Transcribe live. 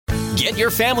Get your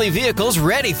family vehicles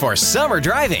ready for summer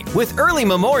driving with early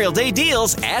Memorial Day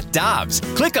deals at Dobbs.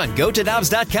 Click on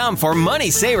GoToDobbs.com for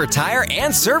money saver tire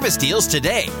and service deals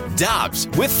today. Dobbs,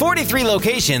 with 43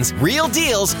 locations, real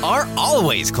deals are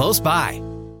always close by.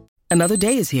 Another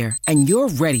day is here, and you're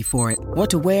ready for it. What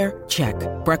to wear? Check.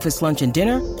 Breakfast, lunch, and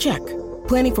dinner? Check.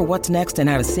 Planning for what's next and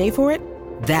how to save for it?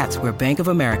 That's where Bank of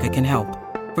America can help.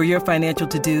 For your financial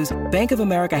to-dos, Bank of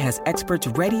America has experts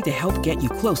ready to help get you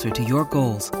closer to your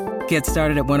goals. Get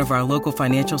started at one of our local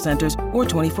financial centers or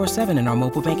 24/7 in our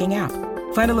mobile banking app.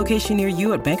 Find a location near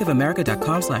you at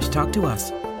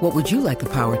bankofamerica.com/talktous. What would you like the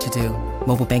power to do?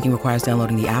 Mobile banking requires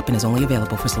downloading the app and is only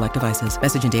available for select devices.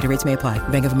 Message and data rates may apply.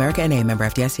 Bank of America N.A., member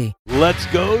FDIC. Let's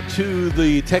go to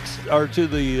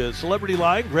the celebrity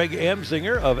line. Greg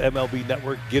Amsinger of MLB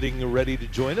Network getting ready to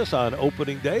join us on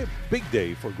opening day. Big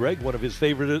day for Greg, one of his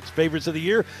favorites of the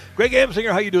year. Greg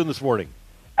Amsinger, how you doing this morning?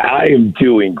 I am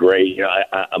doing great. You know,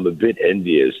 I'm a bit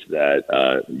envious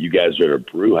that you guys are at a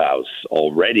brew house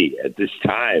already at this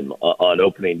time on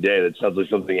opening day. That sounds like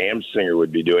something Amsinger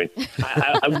would be doing.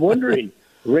 I'm wondering,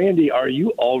 Randy, are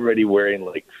you already wearing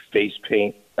like face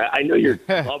paint? I know you're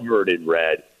covered in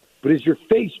red, but is your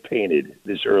face painted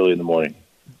this early in the morning?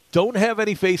 Don't have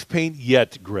any face paint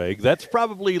yet, Greg. That's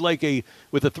probably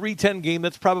with a 310 game,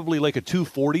 that's probably like a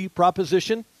 240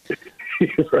 proposition.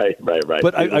 Right.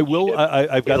 But I will.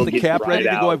 I've got the cap ready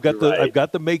to go. I've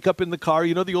got the makeup in the car.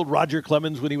 You know the old Roger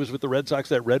Clemens when he was with the Red Sox,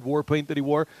 that red war paint that he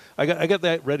wore. I got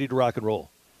that ready to rock and roll.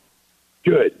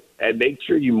 Good, and make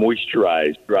sure you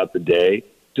moisturize throughout the day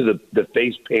so the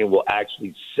face paint will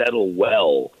actually settle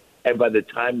well. And by the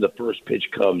time the first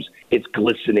pitch comes, it's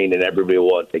glistening, and everybody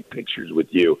will want to take pictures with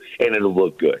you, and it'll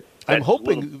look good. I'm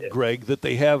hoping, Greg, that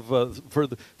they have for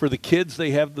the kids,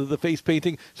 they have the face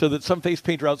painting so that some face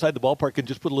painter outside the ballpark can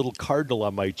just put a little cardinal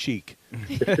on my cheek.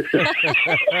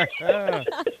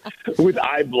 with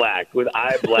eye black and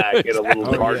a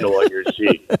little cardinal on your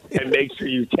cheek. And make sure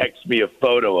you text me a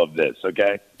photo of this,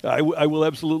 okay? I will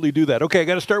absolutely do that. Okay, I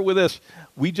got to start with this.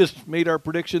 We just made our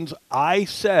predictions. I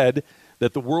said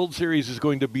that the World Series is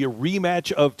going to be a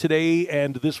rematch of today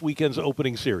and this weekend's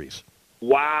opening series.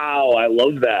 Wow, I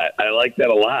love that. I like that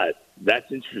a lot.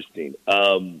 That's interesting.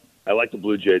 I like the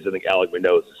Blue Jays. I think Alek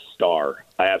Manoah is a star.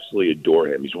 I absolutely adore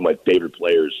him. He's one of my favorite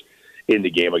players in the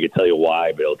game. I can tell you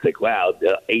why, but it'll take,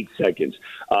 8 seconds.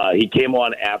 He came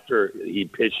on after he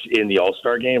pitched in the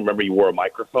All-Star game. Remember, he wore a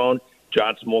microphone.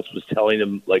 John Smoltz was telling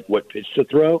him, what pitch to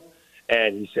throw,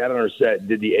 and he sat on our set,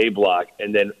 did the A block,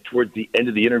 and then towards the end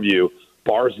of the interview,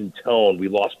 bars and tone, we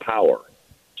lost power.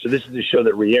 So this is the show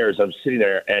that re-airs. I'm sitting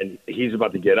there, and he's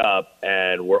about to get up,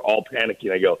 and we're all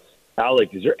panicking. I go,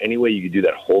 Alek, is there any way you could do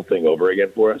that whole thing over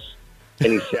again for us?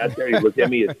 And he sat there. He looked at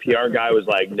me. His PR guy was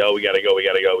like, no, we got to go.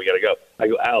 I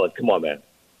go, Alek, come on, man.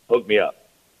 Hook me up.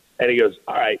 And he goes,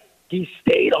 all right. He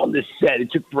stayed on the set.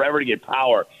 It took forever to get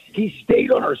power. He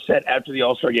stayed on our set after the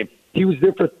All-Star game. He was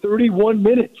there for 31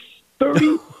 minutes.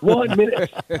 31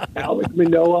 minutes. Alek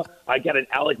Manoah. I got an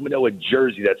Alek Manoah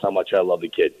jersey. That's how much I love the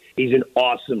kid. He's an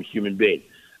awesome human being.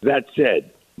 That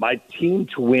said, my team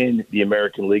to win the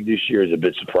American League this year is a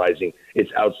bit surprising.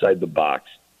 It's outside the box,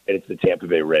 and it's the Tampa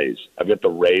Bay Rays. I've got the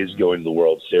Rays going to the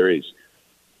World Series.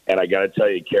 And I got to tell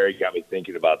you, Kerry got me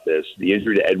thinking about this. The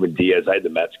injury to Edwin Diaz, I had the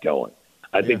Mets going.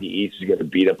 I think the East is going to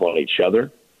beat up on each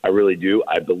other. I really do.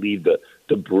 I believe the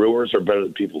Brewers are better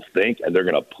than people think, and they're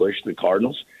going to push the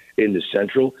Cardinals in the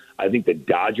Central. I think the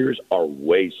Dodgers are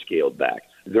way scaled back.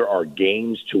 There are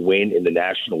games to win in the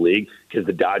National League because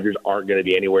the Dodgers aren't going to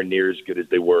be anywhere near as good as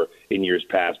they were in years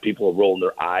past. People are rolling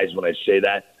their eyes when I say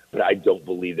that, but I don't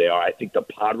believe they are. I think the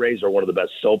Padres are one of the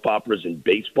best soap operas in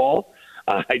baseball.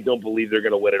 I don't believe they're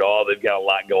going to win it all. They've got a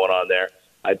lot going on there.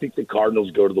 I think the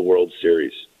Cardinals go to the World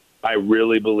Series. I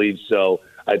really believe so.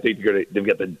 I think they've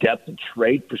got the depth to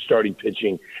trade for starting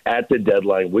pitching at the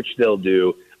deadline, which they'll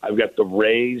do. I've got the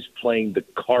Rays playing the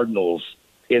Cardinals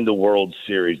in the World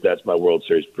Series. That's my World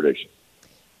Series prediction.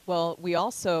 Well, we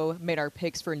also made our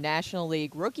picks for National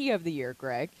League Rookie of the Year,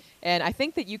 Greg. And I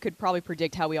think that you could probably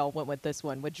predict how we all went with this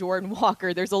one. With Jordan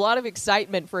Walker, there's a lot of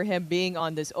excitement for him being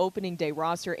on this opening day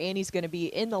roster, and he's going to be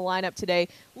in the lineup today.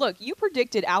 Look, you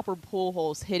predicted Albert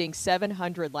Pujols hitting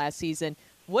 700 last season.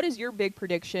 What is your big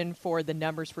prediction for the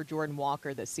numbers for Jordan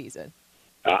Walker this season?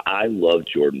 I love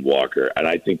Jordan Walker, and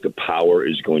I think the power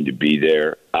is going to be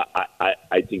there.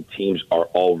 I think teams are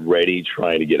already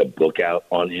trying to get a book out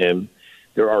on him.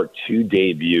 There are two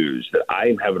debuts that I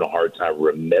am having a hard time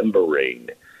remembering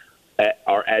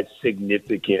are as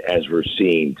significant as we're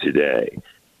seeing today.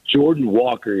 Jordan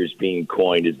Walker is being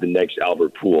coined as the next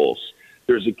Albert Pujols.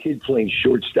 There's a kid playing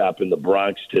shortstop in the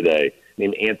Bronx today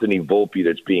named Anthony Volpe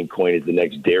that's being coined as the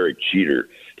next Derek Jeter.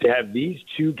 To have these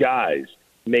two guys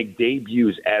make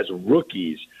debuts as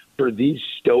rookies for these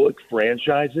stoic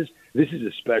franchises, this is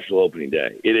a special opening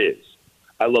day. It is.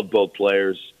 I love both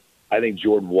players. I think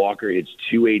Jordan Walker hits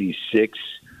 286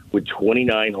 with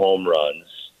 29 home runs,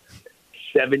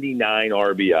 79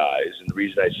 RBIs. And the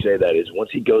reason I say that is once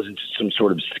he goes into some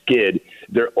sort of skid,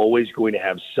 they're always going to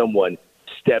have someone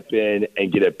step in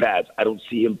and get at bats. I don't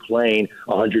see him playing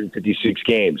 156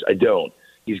 games. I don't.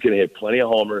 He's going to hit plenty of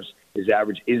homers. His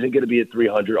average isn't going to be at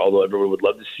 300, although everyone would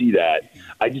love to see that.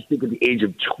 I just think at the age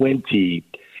of 20,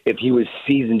 if he was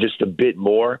seasoned just a bit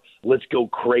more, let's go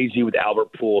crazy with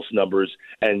Albert Pujols numbers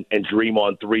and dream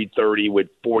on 330 with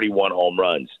 41 home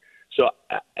runs. So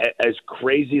as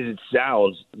crazy as it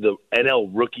sounds, the NL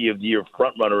Rookie of the Year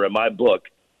frontrunner in my book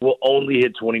will only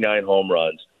hit 29 home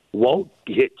runs, won't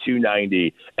hit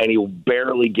 290, and he'll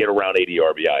barely get around 80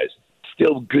 RBIs.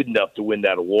 Still good enough to win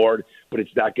that award, but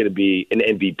it's not going to be an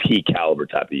MVP caliber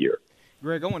type of year.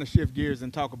 Greg, I want to shift gears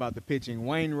and talk about the pitching.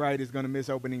 Wainwright is going to miss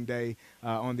opening day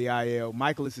on the IL.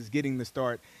 Michaelis is getting the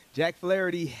start. Jack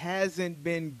Flaherty hasn't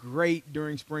been great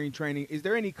during spring training. Is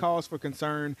there any cause for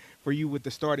concern for you with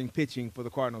the starting pitching for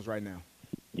the Cardinals right now?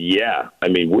 Yeah. I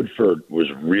mean, Woodford was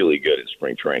really good in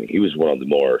spring training. He was one of the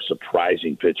more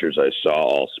surprising pitchers I saw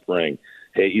all spring.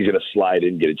 Hey, he's going to slide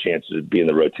in, get a chance to be in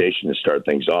the rotation and start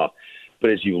things off. But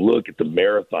as you look at the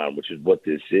marathon, which is what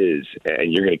this is,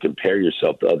 and you're going to compare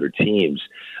yourself to other teams,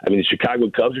 I mean, the Chicago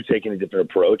Cubs are taking a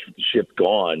different approach. With the shift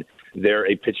gone, they're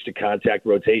a pitch-to-contact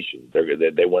rotation.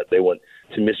 They want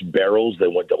to miss barrels. They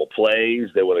want double plays.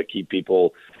 They want to keep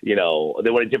people, they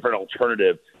want a different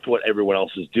alternative to what everyone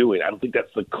else is doing. I don't think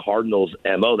that's the Cardinals'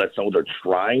 MO. That's not what they're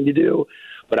trying to do.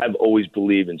 But I've always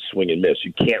believed in swing and miss.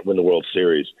 You can't win the World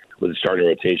Series with a starting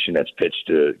rotation that's pitched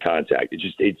to contact.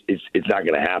 It's not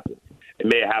going to happen. It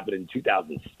may have happened in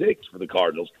 2006 for the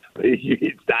Cardinals, but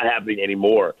it's not happening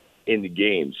anymore in the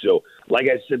game. So, like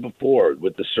I said before,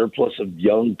 with the surplus of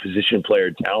young position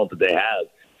player talent that they have,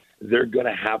 they're going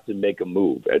to have to make a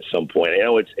move at some point.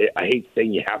 I hate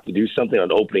saying you have to do something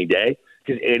on opening day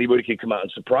because anybody can come out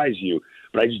and surprise you,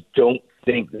 but I just don't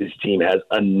think this team has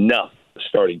enough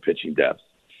starting pitching depth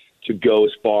to go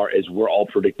as far as we're all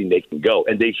predicting they can go,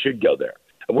 and they should go there.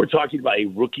 And we're talking about a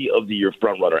Rookie of the Year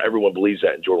frontrunner. Everyone believes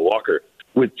that in Jordan Walker.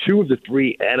 With 2 of the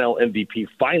 3 NL MVP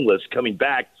finalists coming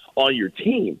back on your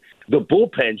team, the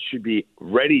bullpen should be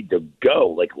ready to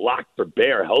go, like locked for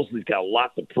bear. Helsley's got a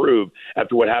lot to prove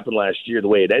after what happened last year, the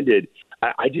way it ended.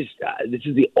 This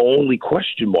is the only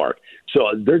question mark.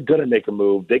 So they're going to make a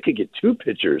move. They could get 2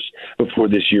 pitchers before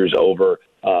this year's over,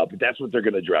 but that's what they're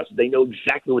going to address. They know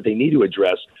exactly what they need to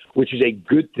address, which is a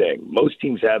good thing. Most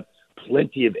teams have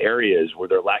plenty of areas where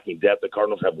they're lacking depth. The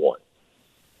Cardinals have one.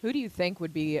 Who do you think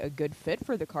would be a good fit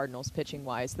for the Cardinals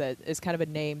pitching-wise that is kind of a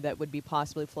name that would be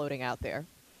possibly floating out there?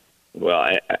 Well,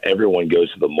 everyone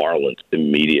goes to the Marlins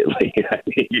immediately.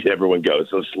 Everyone goes.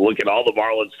 So look at all the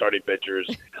Marlins starting pitchers.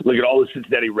 Look at all the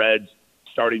Cincinnati Reds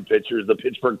starting pitchers, the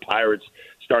Pittsburgh Pirates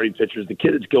starting pitchers. The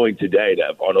kid that's going today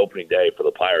on opening day for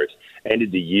the Pirates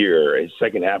ended the year. His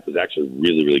second half was actually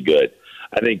really, really good.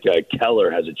 I think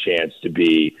Keller has a chance to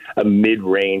be a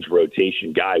mid-range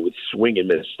rotation guy with swing and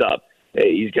miss stuff.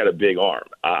 Hey, he's got a big arm.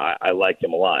 I like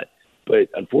him a lot. But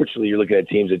unfortunately, you're looking at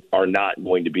teams that are not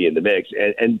going to be in the mix.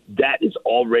 And that is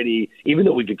already, even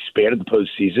though we've expanded the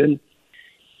postseason,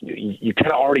 you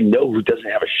kind of already know who doesn't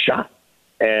have a shot.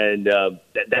 And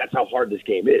that's how hard this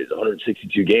game is.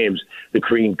 162 games, the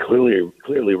cream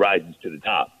clearly rises to the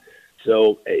top.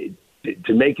 So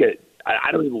to make it,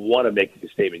 I don't even want to make a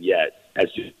statement yet as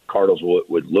to Cardinals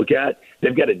would look at.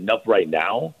 They've got enough right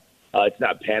now. It's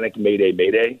not panic,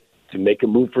 mayday, to make a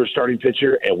move for a starting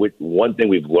pitcher. And with one thing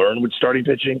we've learned with starting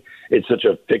pitching, it's such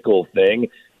a fickle thing.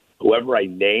 Whoever I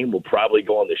name will probably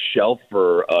go on the shelf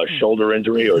for a shoulder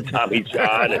injury or Tommy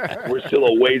John. We're still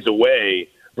a ways away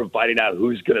from finding out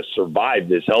who's going to survive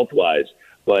this health-wise.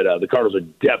 But the Cardinals are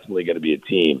definitely going to be a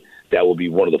team that will be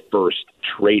one of the first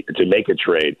to make a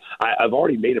trade. I've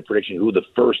already made a prediction who the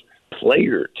first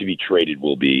player to be traded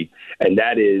will be, and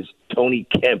that is Tony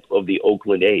Kemp of the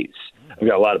Oakland A's. I've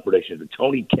got a lot of predictions. But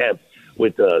Tony Kemp,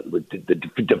 with the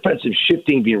defensive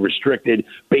shifting being restricted,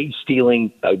 base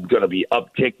stealing going to be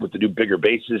upticked with the new bigger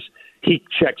bases, he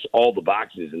checks all the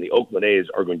boxes, and the Oakland A's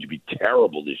are going to be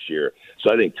terrible this year.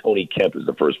 So I think Tony Kemp is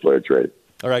the first player traded.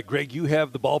 All right, Greg, you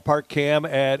have the ballpark cam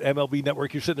at MLB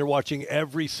Network. You're sitting there watching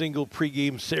every single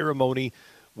pregame ceremony.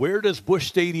 Where does Busch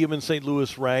Stadium in St.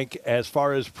 Louis rank as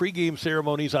far as pregame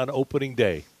ceremonies on opening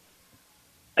day?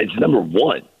 It's number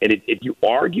one. And if you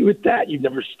argue with that, you've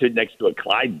never stood next to a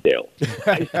Clydesdale.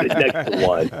 I stood next to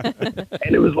one.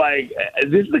 And it was like,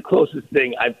 this is the closest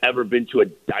thing I've ever been to a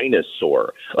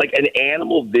dinosaur. Like, an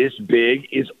animal this big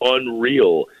is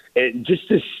unreal. And just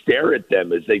to stare at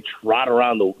them as they trot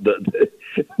around the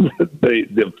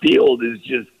field is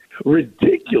just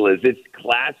ridiculous. It's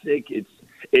classic.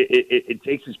 It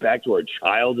takes us back to our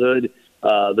childhood.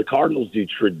 The Cardinals do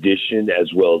tradition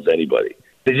as well as anybody.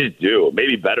 They just do,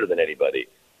 maybe better than anybody.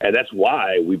 And that's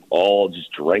why we've all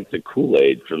just drank the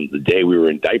Kool-Aid from the day we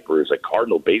were in diapers. Like,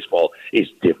 Cardinal baseball is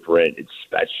different. It's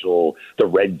special. The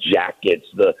red jackets,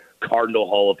 the Cardinal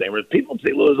Hall of Famers. People in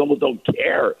St. Louis almost don't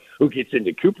care who gets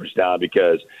into Cooperstown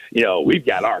because, we've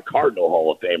got our Cardinal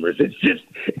Hall of Famers.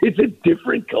 It's a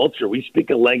different culture. We speak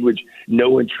a language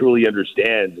no one truly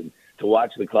understands. And to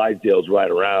watch the Clydesdales ride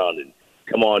around and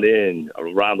come on in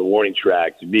around the warning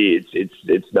track, to me,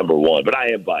 it's number one. But I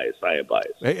am biased.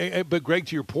 Hey, but Greg,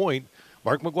 to your point,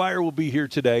 Mark McGwire will be here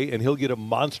today, and he'll get a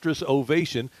monstrous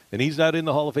ovation. And he's not in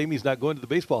the Hall of Fame. He's not going to the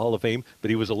Baseball Hall of Fame, but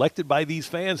he was elected by these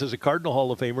fans as a Cardinal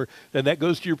Hall of Famer. And that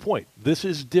goes to your point. This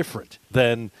is different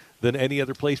than any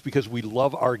other place because we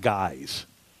love our guys.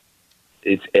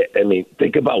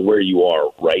 Think about where you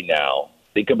are right now.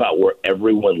 Think about where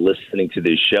everyone listening to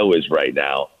this show is right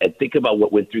now, and think about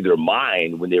what went through their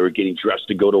mind when they were getting dressed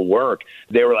to go to work.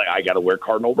 They were like, I got to wear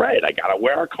Cardinal red. I got to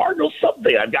wear a Cardinal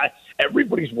something.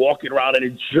 Everybody's walking around in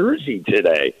a jersey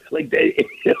today. Like,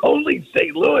 only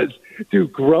St. Louis do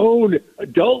grown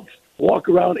adults walk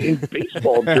around in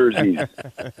baseball jerseys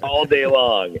all day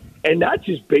long. And not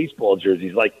just baseball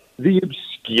jerseys, like the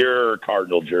obscure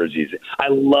Cardinal jerseys. I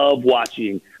love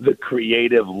watching the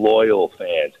creative, loyal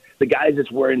fans. The guys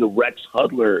that's wearing the Rex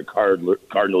Hudler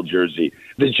Cardinal jersey,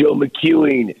 the Joe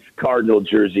McEwing Cardinal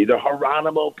jersey, the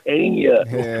Geronimo Pena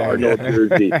Cardinal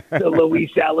jersey, the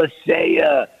Luis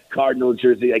Alicea Cardinal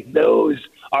jersey. Like, those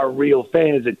are real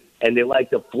fans, and they like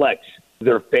to flex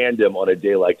their fandom on a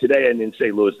day like today. And in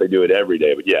St. Louis, they do it every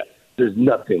day. But, yeah, there's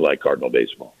nothing like Cardinal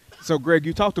baseball. So, Greg,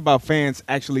 you talked about fans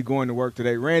actually going to work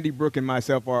today. Randy, Brooke, and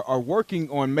myself are working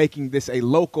on making this a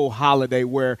local holiday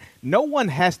where no one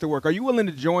has to work. Are you willing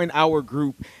to join our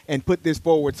group and put this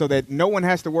forward so that no one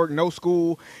has to work, no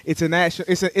school? It's a national.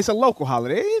 It's a local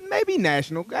holiday. It may be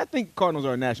national. I think Cardinals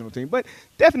are a national team, but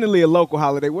definitely a local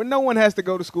holiday where no one has to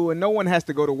go to school and no one has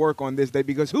to go to work on this day,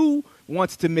 because who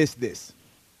wants to miss this?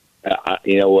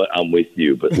 You know what? I'm with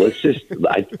you, but let's just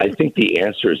I think the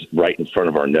answer is right in front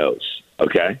of our nose.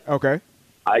 Okay.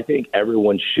 I think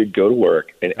everyone should go to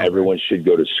work and everyone should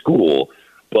go to school.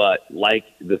 But like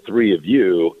the three of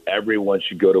you, everyone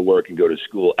should go to work and go to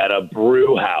school at a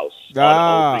brew house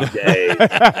on opening day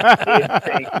in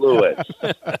St. Louis.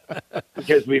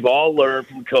 Because we've all learned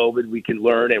from COVID we can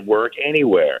learn and work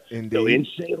anywhere. Indeed. So in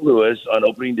St. Louis on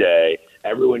opening day,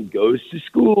 everyone goes to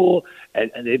school, and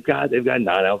they've got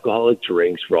non-alcoholic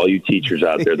drinks for all you teachers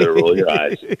out there that are rolling your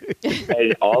eyes.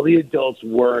 And all the adults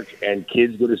work and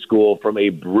kids go to school from a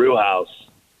brew house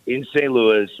in St.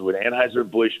 Louis when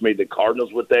Anheuser-Busch made the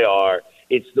Cardinals what they are.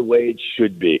 It's the way it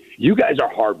should be. You guys are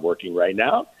hardworking right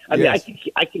now. Yes.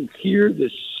 I can hear the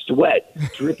sweat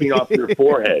dripping off your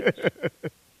forehead.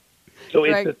 So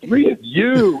if the three of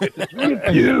you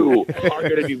are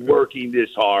going to be working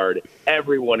this hard,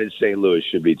 everyone in St. Louis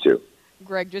should be too.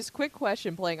 Greg, just quick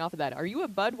question playing off of that. Are you a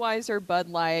Budweiser, Bud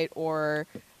Light, or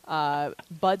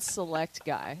Bud Select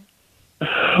guy?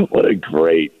 What a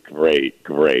great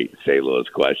St. Louis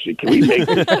question. Can we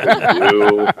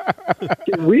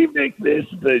make this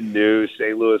the new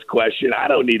St. Louis question? I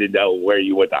don't need to know where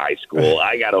you went to high school.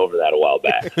 I got over that a while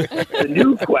back. The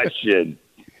new question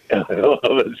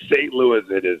of St. Louis,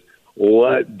 it is,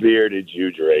 what beer did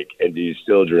you drink and do you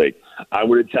still drink? I'm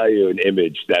going to tell you an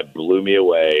image that blew me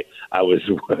away. I was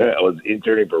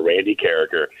interning for Randy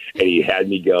Carricker, and he had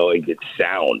me go and get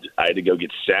sound. I had to go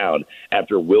get sound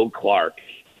after Will Clark,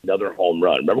 another home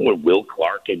run. Remember when Will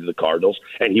Clark came to the Cardinals,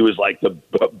 and he was like the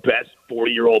best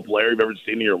 40-year-old player you've ever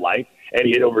seen in your life, and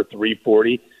he hit over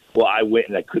 340? Well, I went,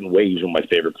 and I couldn't wait. He was one of my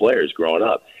favorite players growing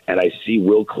up. And I see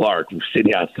Will Clark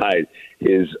sitting outside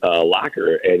his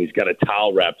locker, and he's got a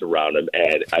towel wrapped around him.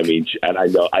 And I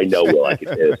know Will like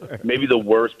it is. Maybe the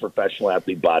worst professional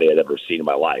athlete body I'd ever seen in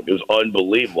my life. It was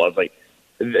unbelievable. I was like,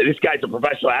 this guy's a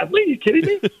professional athlete? Are you kidding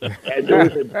me? And there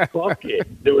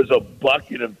was a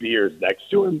bucket of beers next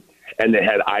to him, and they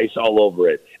had ice all over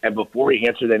it. And before he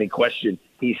answered any question,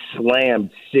 he slammed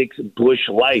 6 Busch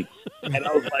Lights. And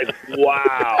I was like,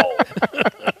 wow.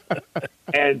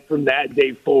 And from that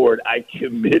day forward, I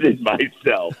committed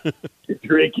myself to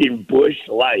drinking Busch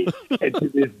Light. And to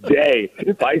this day,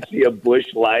 if I see a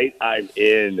Busch Light, I'm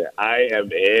in. I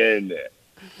am in.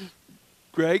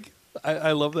 Greg,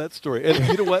 I love that story. And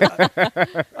you know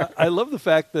what? I love the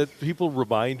fact that people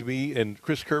remind me, and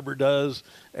Chris Kerber does,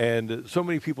 and so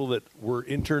many people that were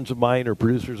interns of mine or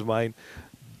producers of mine.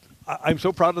 I'm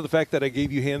so proud of the fact that I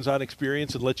gave you hands-on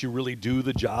experience and let you really do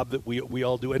the job that we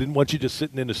all do. I didn't want you just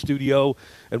sitting in a studio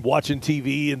and watching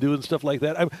TV and doing stuff like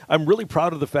that. I'm really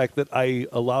proud of the fact that I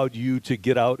allowed you to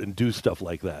get out and do stuff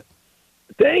like that.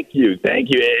 Thank you.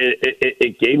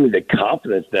 It gave me the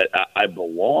confidence that I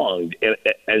belonged,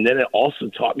 and then it also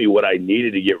taught me what I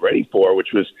needed to get ready for,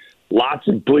 which was lots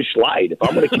of Busch Light. If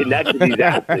I'm going to connect with these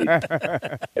athletes,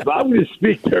 if I'm going to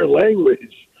speak their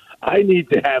language, I need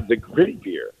to have the grit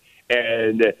beer.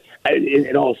 And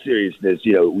in all seriousness,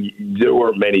 there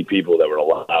weren't many people that were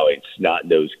allowing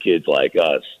snot-nosed kids like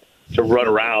us to run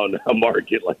around a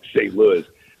market like St. Louis,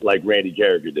 like Randy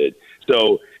Carragher did.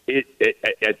 So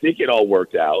I think it all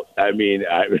worked out. I mean,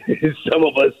 some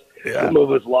of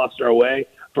us lost our way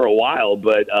for a while,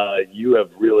 but you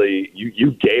have really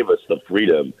you gave us the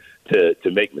freedom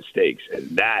to make mistakes, and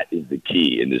that is the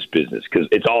key in this business because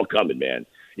it's all coming, man.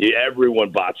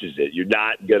 Everyone botches it. You're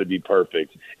not going to be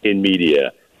perfect in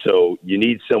media. So you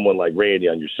need someone like Randy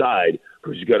on your side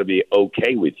who's going to be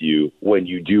okay with you when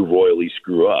you do royally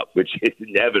screw up, which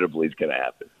inevitably is going to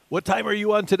happen. What time are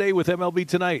you on today with MLB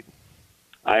Tonight?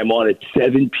 I am on at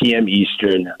 7 p.m.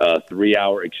 Eastern,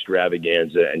 3-hour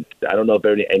extravaganza. And I don't know if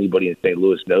anybody in St.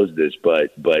 Louis knows this, but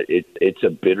it's a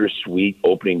bittersweet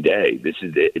opening day.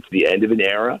 It's the end of an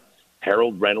era.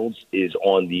 Harold Reynolds is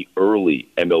on the early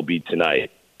MLB Tonight.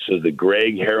 So the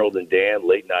Greg, Harold, and Dan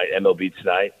late night MLB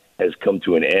Tonight has come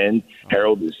to an end.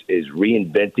 Harold is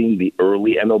reinventing the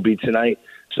early MLB Tonight.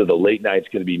 So the late night's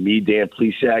going to be me, Dan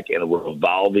Plesac, and a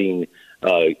revolving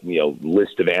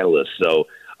list of analysts. So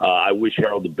I wish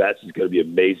Harold the best. It's going to be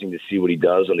amazing to see what he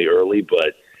does on the early,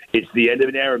 but it's the end of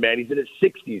an era, man. He's in his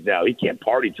 60s now. He can't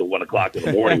party till 1 o'clock in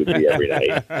the morning with me every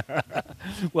night.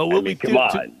 Well, come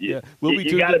on. You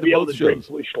got to be able to drink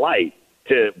Busch Light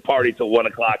to party till 1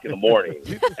 o'clock in the morning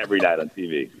every night on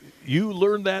TV. You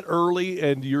learned that early,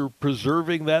 and you're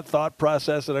preserving that thought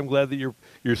process, and I'm glad that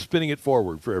you're spinning it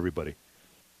forward for everybody.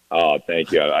 Oh,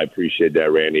 thank you. I appreciate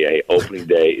that, Randy. Hey, opening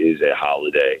day is a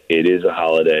holiday. It is a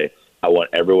holiday. I want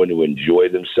everyone to enjoy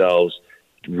themselves.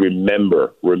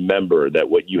 Remember that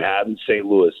what you have in St.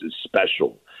 Louis is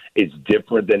special. It's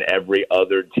different than every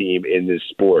other team in this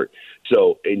sport.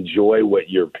 So enjoy what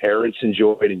your parents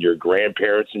enjoyed and your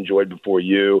grandparents enjoyed before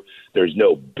you. There's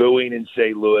no booing in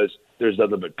St. Louis. There's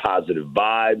nothing but positive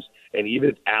vibes. And even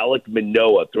if Alek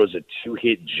Manoah throws a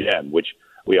 2-hit gem, which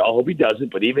we all hope he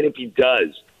doesn't, but even if he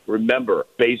does, remember,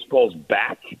 baseball's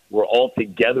back. We're all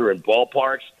together in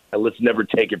ballparks, and let's never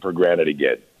take it for granted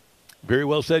again. Very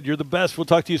well said. You're the best. We'll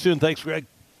talk to you soon. Thanks, Greg.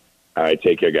 All right.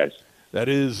 Take care, guys. That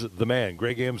is the man,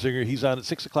 Greg Amsinger. He's on at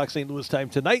 6 o'clock St. Louis time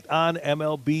tonight on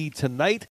MLB Tonight.